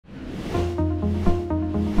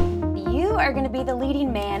are gonna be the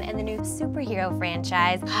leading man in the new superhero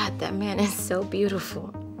franchise. God, that man is so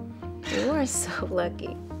beautiful. You are so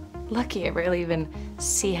lucky. Lucky I barely even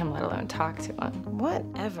see him, let alone talk to him.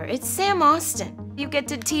 Whatever. It's Sam Austin. You get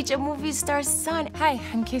to teach a movie star's son. Hi,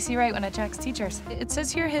 I'm Casey Wright, one of Jack's teachers. It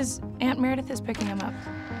says here his Aunt Meredith is picking him up.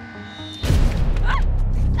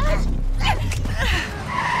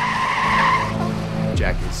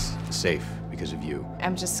 Jack is safe because of you.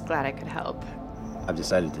 I'm just glad I could help. I've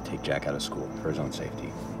decided to take Jack out of school for his own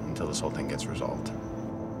safety until this whole thing gets resolved.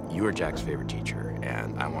 You are Jack's favorite teacher,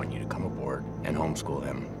 and I want you to come aboard and homeschool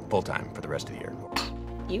him full-time for the rest of the year.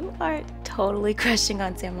 You are totally crushing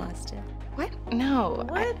on Sam Austin. What? No.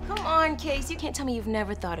 What? Come on, Case. You can't tell me you've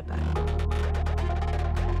never thought about it.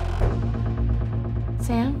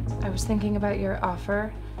 Sam, I was thinking about your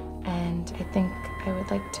offer, and I think I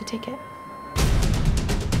would like to take it.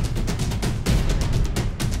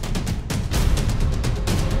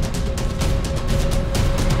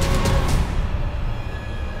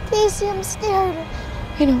 Casey, I'm scared.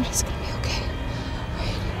 I know, but it's gonna be okay.